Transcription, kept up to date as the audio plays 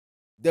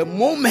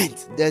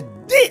the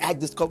day I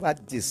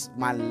discovered this,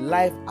 my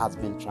life has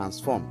been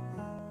transformed.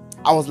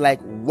 I was like,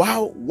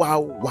 wow, wow,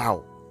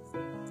 wow.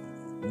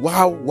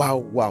 Wow, wow,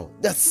 wow.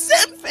 The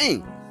same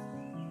thing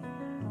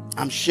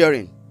I'm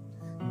sharing.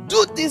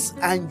 Do this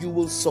and you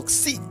will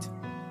succeed.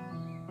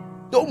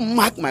 Don't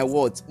mark my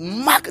words.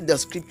 Mark the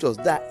scriptures.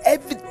 There are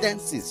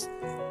evidences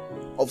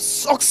of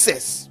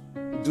success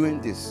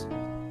doing this.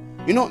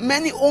 You know,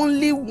 many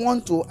only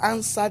want to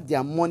answer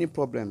their money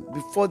problem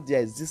before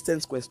their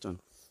existence question.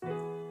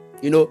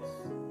 You know,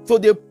 so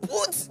they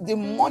put the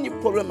money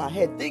problem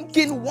ahead,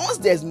 thinking once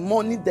there's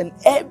money, then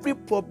every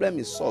problem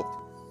is solved.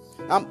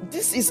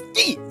 This is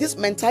key. This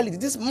mentality,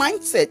 this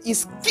mindset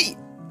is key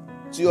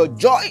to your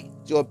joy,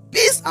 to your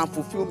peace and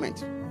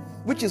fulfillment,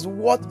 which is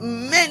what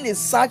many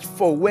search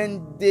for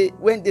when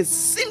they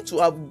seem to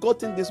have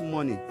gotten this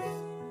money.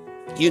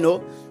 You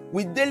know,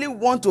 we daily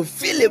want to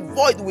fill a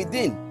void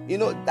within. You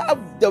know,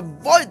 that the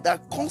void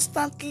that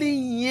constantly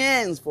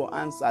yearns for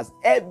answers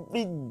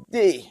every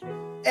day.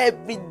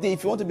 Every day,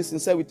 if you want to be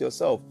sincere with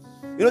yourself.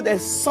 You know,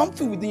 there's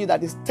something within you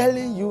that is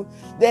telling you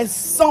there's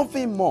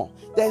something more.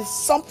 There's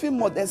something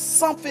more. There's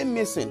something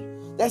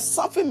missing. There's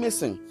something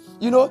missing.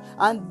 You know,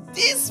 and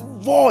this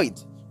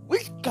void,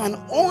 which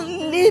can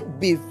only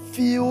be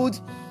filled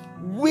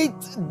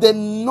with the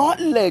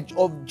knowledge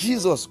of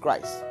Jesus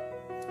Christ.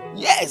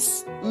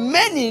 Yes,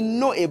 many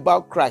know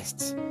about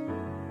Christ.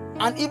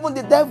 And even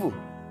the devil.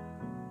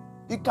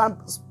 You can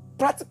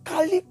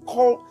practically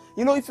call,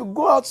 you know, if you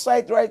go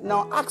outside right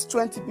now, ask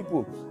 20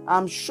 people.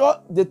 I'm sure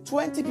the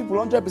 20 people,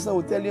 100%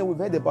 will tell you we've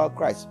heard about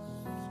Christ.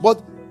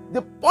 But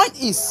the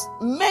point is,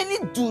 many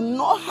do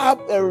not have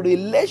a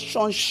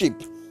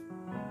relationship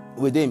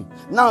with him.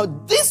 Now,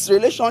 this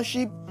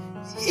relationship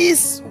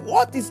is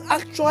what is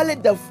actually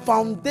the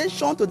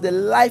foundation to the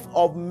life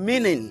of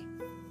meaning.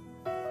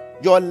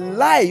 Your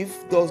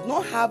life does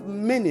not have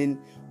meaning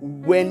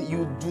when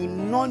you do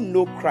not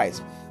know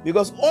Christ,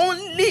 because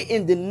only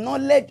in the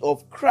knowledge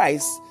of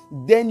Christ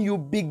then you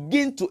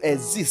begin to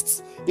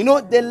exist. You know,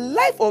 the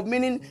life of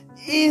meaning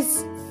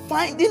is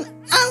finding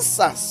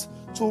answers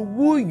to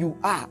who you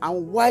are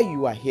and why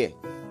you are here.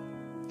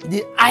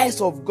 The eyes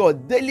of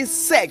God daily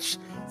search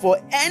for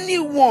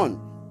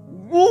anyone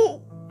who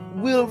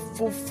will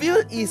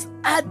fulfill his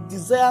heart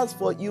desires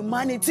for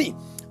humanity.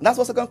 That's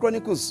what 2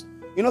 Chronicles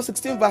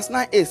 16 verse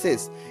 9a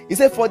says. He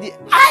said, for the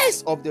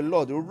eyes of the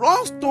Lord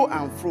runs to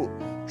and fro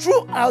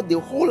throughout the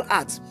whole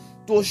earth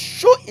to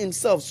show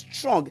himself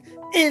strong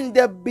in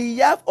the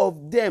behalf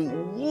of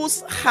them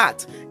whose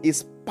heart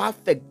is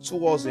perfect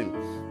towards him.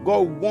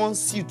 God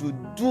wants you to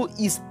do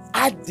his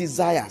heart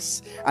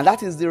desires, and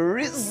that is the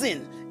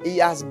reason he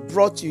has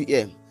brought you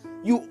here.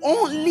 You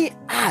only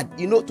add,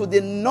 to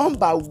the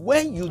number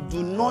when you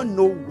do not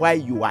know why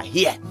you are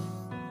here.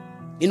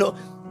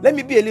 Let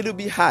me be a little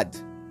bit hard.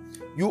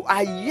 You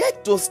are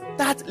yet to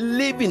start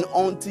living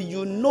until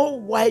you know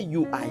why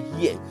you are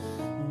here.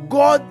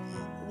 God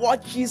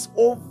watches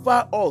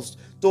over us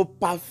to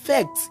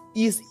perfect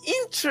his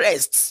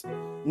interests,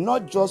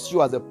 not just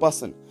you as a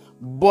person,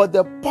 but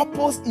the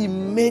purpose he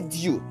made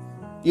you.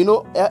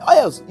 Or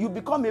else you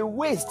become a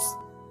waste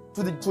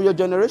to your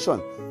generation,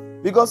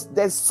 because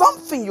there's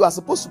something you are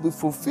supposed to be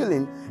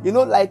fulfilling.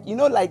 Like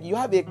you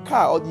have a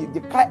car or the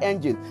car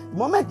engine. The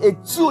moment a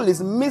tool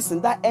is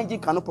missing, that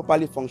engine cannot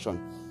properly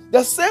function.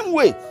 The same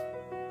way,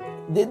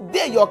 the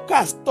day your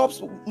car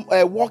stops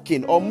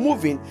working or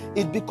moving,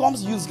 it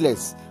becomes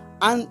useless.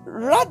 And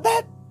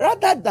rather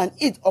than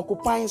it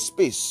occupying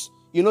space,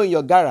 in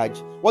your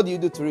garage, what do you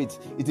do to it?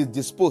 It is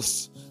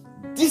disposed.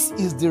 This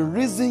is the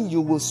reason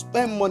you will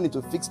spend money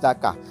to fix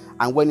that car.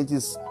 And when it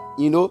is,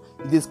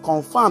 it is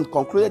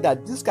concluded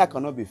that this car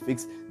cannot be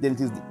fixed, then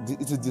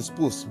it is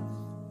disposed.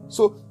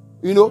 So,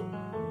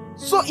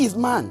 so is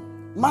man.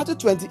 Matthew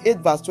 28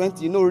 verse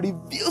 20,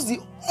 reveals the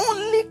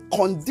only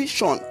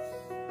condition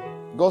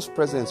God's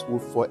presence will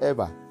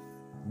forever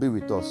be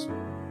with us.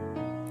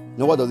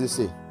 What does it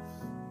say?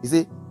 He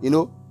said,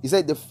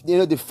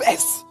 the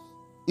first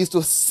is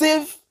to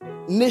save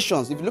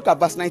nations. If you look at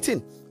verse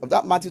 19 of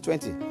that Matthew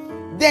 20,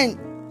 then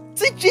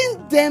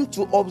teaching them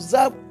to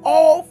observe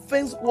all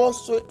things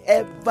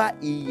whatsoever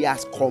he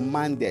has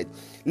commanded.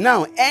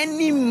 Now,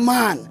 any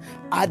man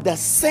at the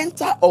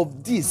center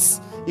of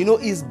this,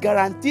 is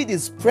guaranteed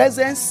his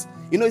presence.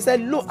 He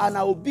said, look, and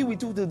I will be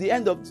with you to the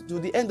end of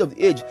the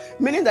age.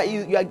 Meaning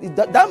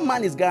that that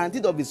man is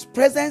guaranteed of his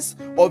presence,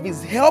 of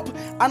his help,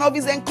 and of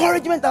his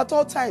encouragement at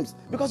all times.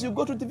 Because you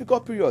go through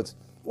difficult periods.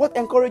 What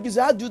encourages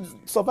you? How do you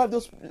survive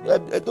those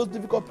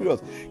difficult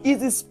periods?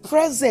 It is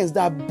presence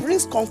that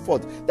brings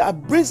comfort,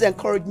 that brings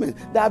encouragement,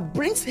 that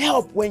brings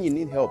help when you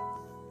need help.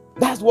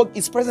 That's what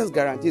his presence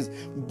guarantees.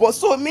 But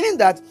so meaning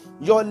that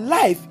your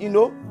life,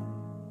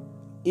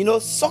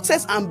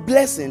 success and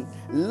blessing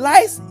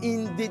lies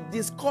in the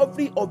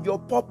discovery of your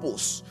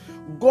purpose.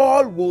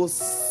 God will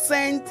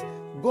send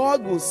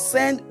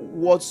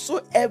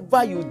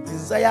whatsoever you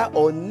desire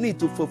or need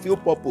to fulfill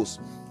purpose.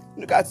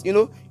 Look at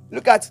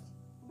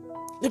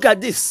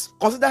this.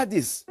 Consider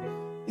this.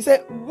 He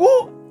said,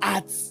 who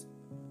at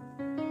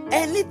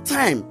any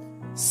time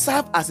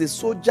serve as a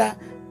soldier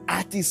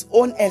at his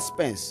own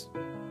expense.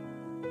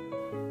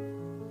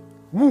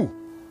 Who?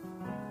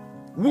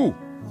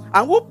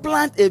 And who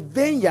plant a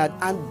vineyard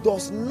and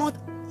does not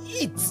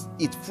eat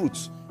its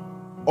fruits?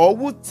 Or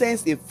who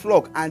tends a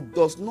flock and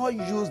does not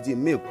use the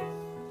milk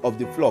of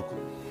the flock?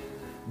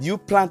 Do you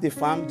plant a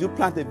farm? Do you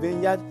plant a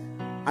vineyard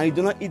and you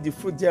do not eat the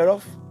fruit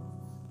thereof?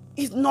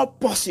 It's not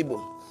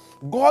possible.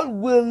 God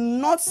will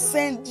not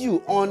send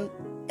you on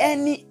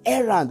any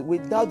errand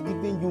without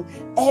giving you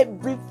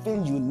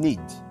everything you need.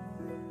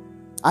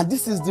 And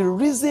this is the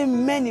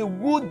reason many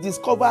who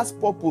discover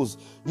purpose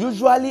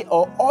usually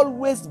or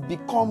always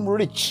become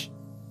rich.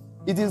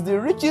 It is the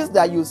riches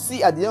that you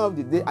see at the end of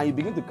the day and you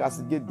begin to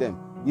castigate them.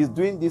 He's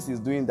doing this, he's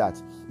doing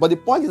that. But the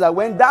point is that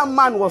when that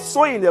man was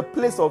sowing in the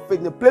place of faith,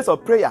 in the place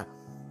of prayer,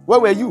 where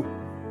were you?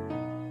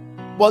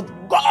 But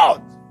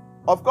God,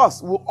 of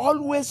course, will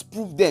always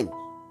prove them.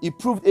 He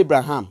proved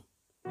Abraham.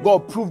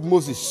 God proved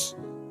Moses.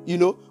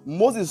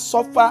 Moses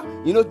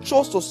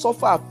chose to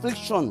suffer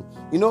affliction,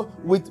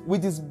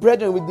 with his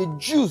brethren, with the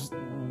Jews,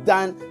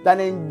 than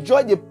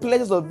enjoy the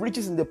pleasures of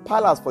riches in the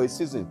palace for a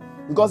season.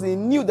 Because he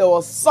knew there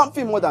was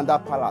something more than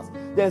that palace.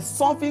 There's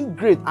something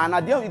great. And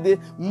at the end of the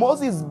day,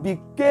 Moses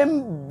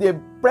became the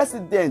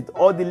president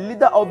or the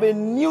leader of a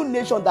new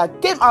nation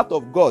that came out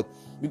of God.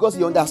 Because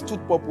he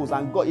understood purpose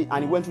and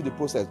he went through the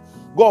process.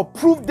 God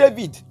proved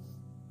David.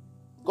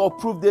 Do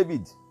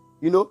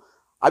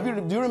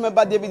you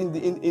remember David in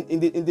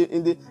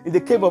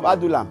the cave of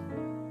Adullam?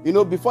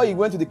 Before he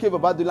went to the cave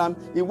of Adullam,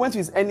 he went to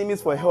his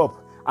enemies for help.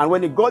 And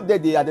when he got there,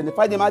 they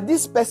identified him as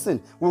this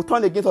person will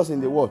turn against us in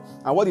the world.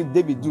 And what did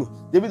David do?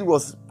 David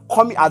was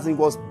coming as he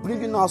was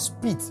bringing out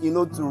spit,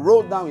 to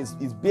roll down his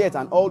beard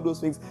and all those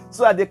things,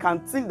 so that they can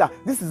think that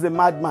this is a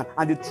madman,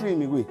 and they threw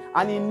him away.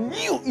 And he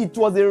knew it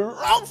was a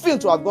wrong thing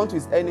to have gone to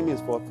his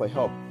enemies for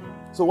help.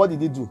 So what did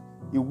he do?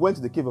 He went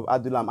to the cave of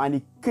Adullam and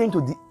he came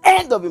to the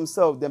end of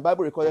himself. The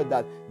Bible recorded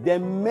that there are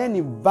many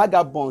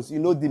vagabonds, the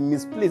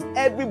misplaced.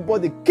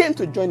 Everybody came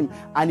to join him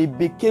and he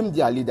became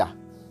their leader.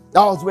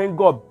 That was when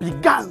God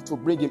began to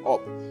bring him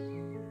up.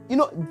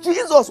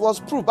 Jesus was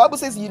proof. Bible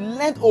says he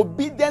learned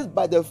obedience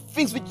by the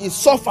things which he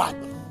suffered.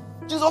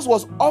 Jesus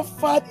was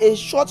offered a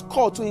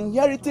shortcut to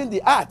inheriting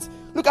the earth.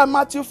 Look at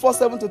Matthew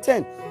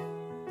 4:7-10.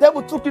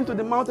 Devil took him to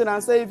the mountain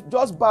and said,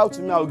 just bow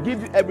to me, I'll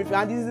give you everything.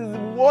 And this is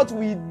what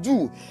we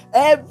do.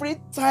 Every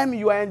time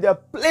you are in the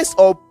place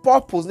of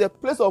purpose, the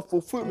place of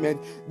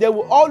fulfillment, there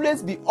will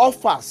always be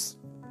offers.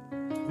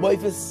 But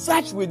if you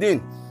search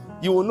within,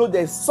 you will know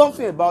there's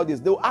something about this.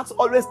 They will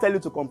always tell you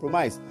to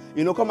compromise.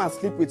 Come and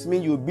sleep with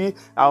me.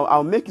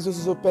 I'll make you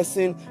so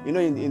person,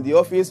 in the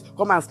office.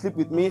 Come and sleep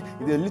with me.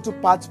 It's a little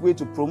pathway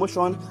to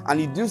promotion.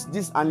 And you do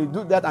this and you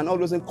do that and all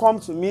those things. Come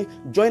to me.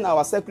 Join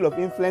our circle of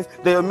influence.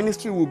 Then your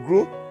ministry will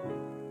grow.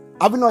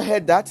 Have you not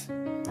heard that?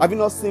 Have you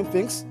not seen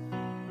things?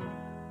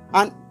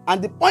 And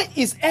the point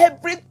is,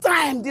 every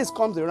time this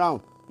comes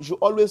around, you should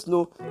always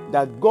know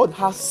that God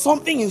has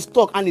something in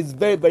stock and it's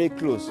very, very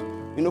close.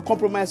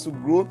 Compromise to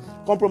grow,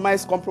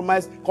 compromise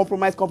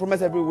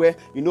everywhere,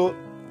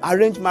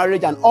 arrange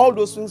marriage and all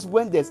those things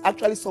when there's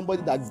actually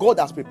somebody that God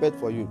has prepared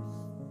for you.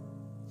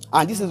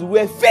 And this is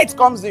where faith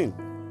comes in.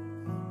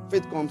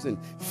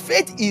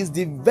 Faith is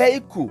the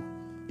vehicle,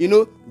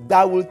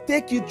 that will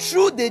take you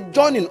through the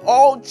journey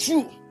all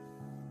through.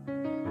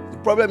 The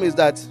problem is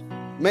that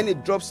many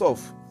drops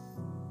off,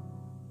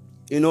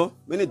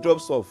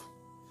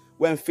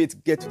 when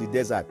faith gets to the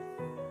desert.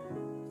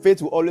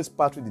 Faith will always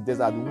pass through the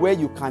desert where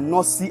you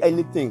cannot see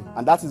anything.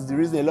 And that is the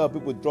reason a lot of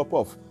people drop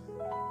off.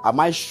 Am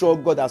I sure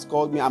God has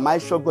called me? Am I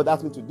sure God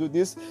asked me to do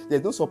this?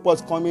 There's no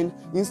support coming.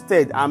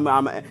 Instead,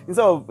 instead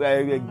of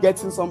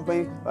getting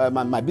something,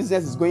 my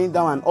business is going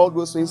down and all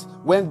those things.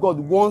 When God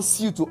wants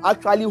you to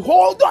actually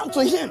hold on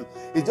to Him,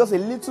 it's just a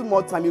little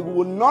more time. You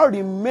will not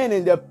remain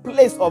in the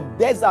place of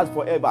desert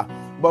forever.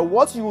 But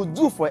what you will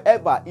do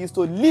forever is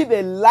to live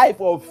a life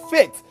of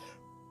faith.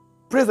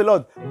 Praise the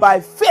Lord. By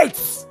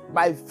faith.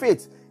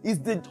 It's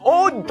the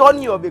whole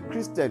journey of a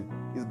Christian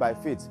is by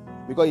faith,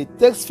 because it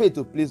takes faith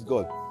to please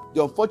God.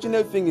 The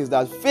unfortunate thing is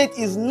that faith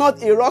is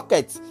not a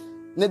rocket,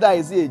 neither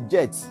is it a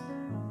jet.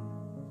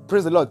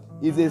 Praise the Lord.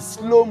 It's a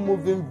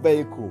slow-moving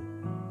vehicle.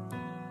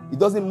 It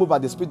doesn't move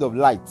at the speed of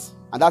light,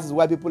 and that is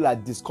why people are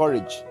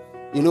discouraged.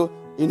 And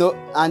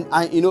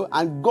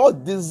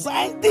God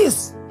designed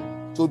this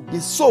to be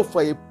so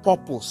for a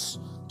purpose,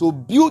 to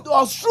build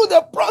us through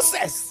the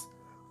process.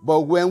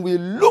 But when we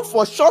look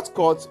for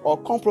shortcuts or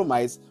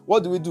compromise,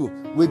 what do?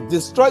 We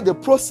destroy the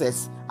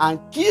process and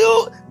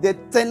kill the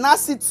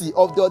tenacity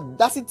of the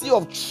audacity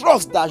of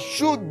trust that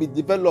should be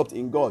developed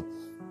in God.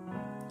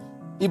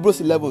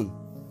 Hebrews 11,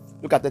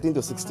 look at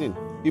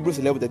 13-16. Hebrews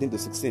 11,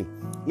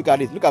 13-16. Look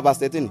at it. Look at verse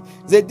 13.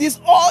 It says, these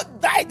all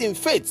died in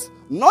faith,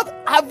 not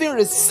having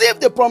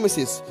received the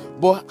promises,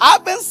 but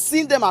having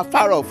seen them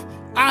afar off,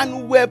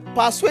 and were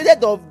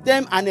persuaded of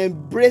them and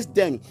embraced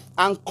them,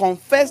 and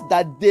confessed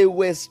that they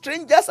were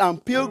strangers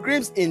and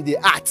pilgrims in the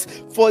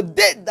earth. For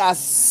they that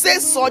say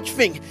such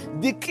thing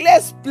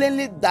declares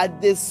plainly that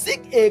they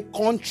seek a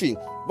country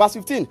Verse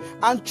 15.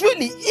 And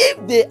truly,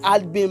 if they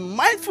had been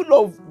mindful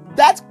of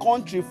that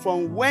country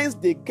from whence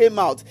they came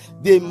out,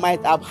 they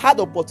might have had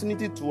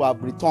opportunity to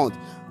have returned.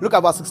 Look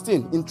at verse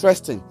 16.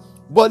 Interesting.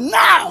 But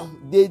now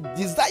they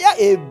desire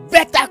a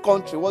better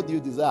country. What do you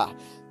desire?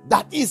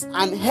 That is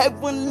an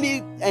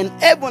heavenly.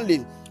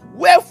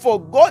 Wherefore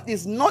God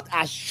is not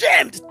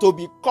ashamed to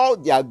be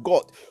called their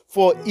God,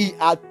 for he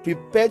had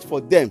prepared for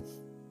them,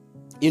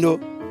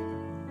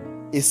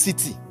 a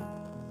city.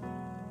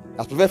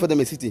 Has prepared for them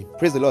a city.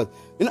 Praise the Lord.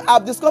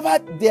 I've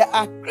discovered there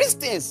are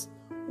Christians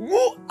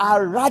who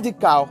are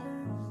radical,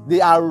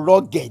 they are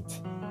rugged,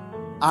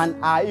 and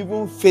are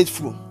even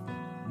faithful.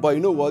 But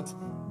you know what?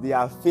 They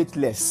are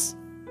faithless.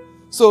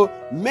 So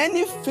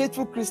many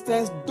faithful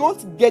Christians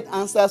don't get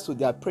answers to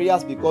their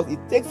prayers because it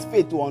takes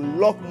faith to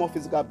unlock more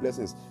physical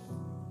blessings.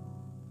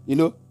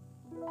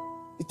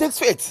 It takes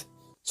faith.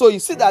 So you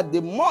see that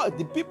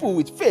the people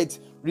with faith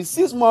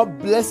receives more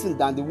blessing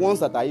than the ones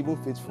that are even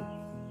faithful,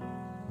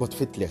 but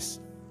faithless.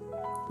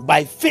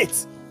 By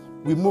faith,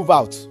 we move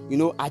out,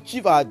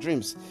 achieve our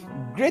dreams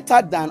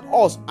greater than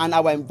us and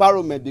our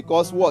environment,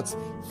 because what?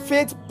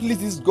 Faith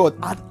pleases God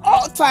at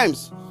all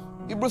times.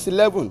 Hebrews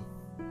 11,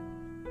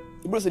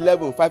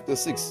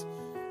 5-6.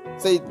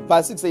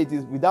 Verse 6 says it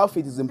is without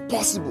faith it is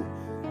impossible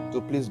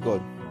to please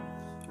God.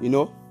 It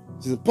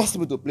is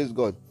impossible to please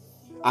God.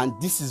 And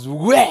this is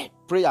where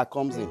prayer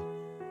comes in.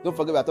 Don't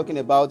forget we are talking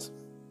about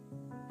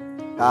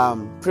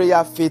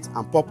prayer, faith,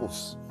 and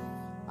purpose.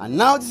 And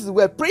now this is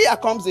where prayer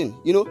comes in.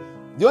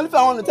 The only thing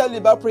I want to tell you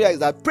about prayer is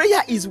that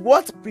prayer is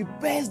what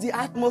prepares the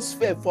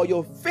atmosphere for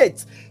your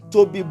faith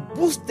to be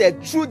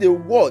boosted through the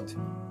word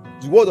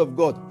of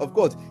God. Of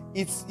course,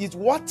 it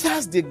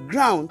waters the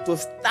ground to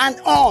stand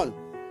on.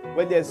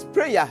 When there's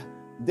prayer,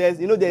 there's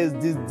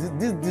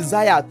this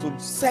desire to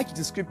search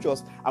the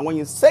scriptures. And when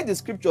you search the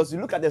scriptures, you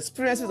look at the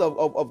experiences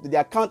of the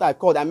account I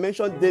called. I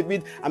mentioned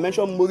David, I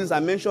mentioned Moses, I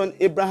mentioned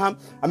Abraham,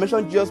 I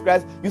mentioned Jesus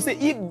Christ. You say,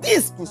 if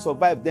this could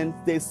survive, then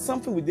there's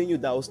something within you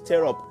that will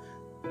stir up.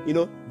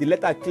 The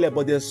letter clear,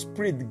 but the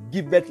spirit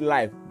giveth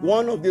life.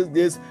 One of these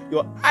days,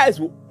 your eyes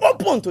will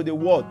open to the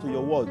word, to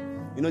your word.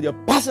 The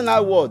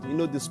personal word,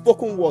 the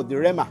spoken word, the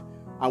rhema.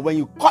 And when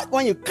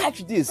you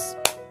catch this,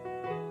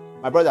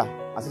 my brother,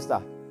 my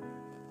sister,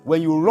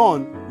 when you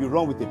run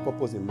with a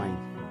purpose in mind.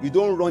 You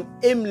don't run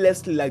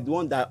aimlessly like the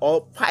one that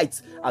all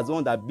fights as the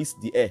one that beats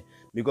the air.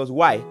 Because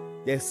why?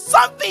 There's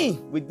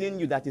something within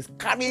you that is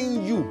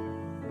carrying you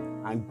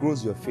and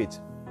grows your faith.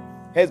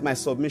 Here's my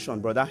submission,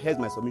 brother. Here's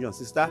my submission,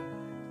 sister.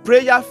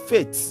 Prayer and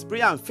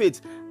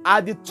faith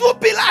are the two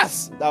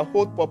pillars that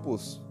hold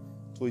purpose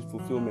to its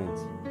fulfillment.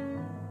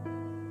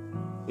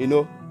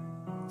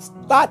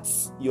 Start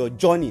your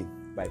journey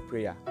by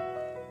prayer.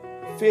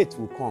 Faith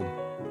will come.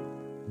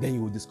 Then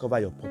you will discover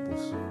your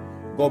purpose.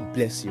 God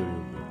bless you.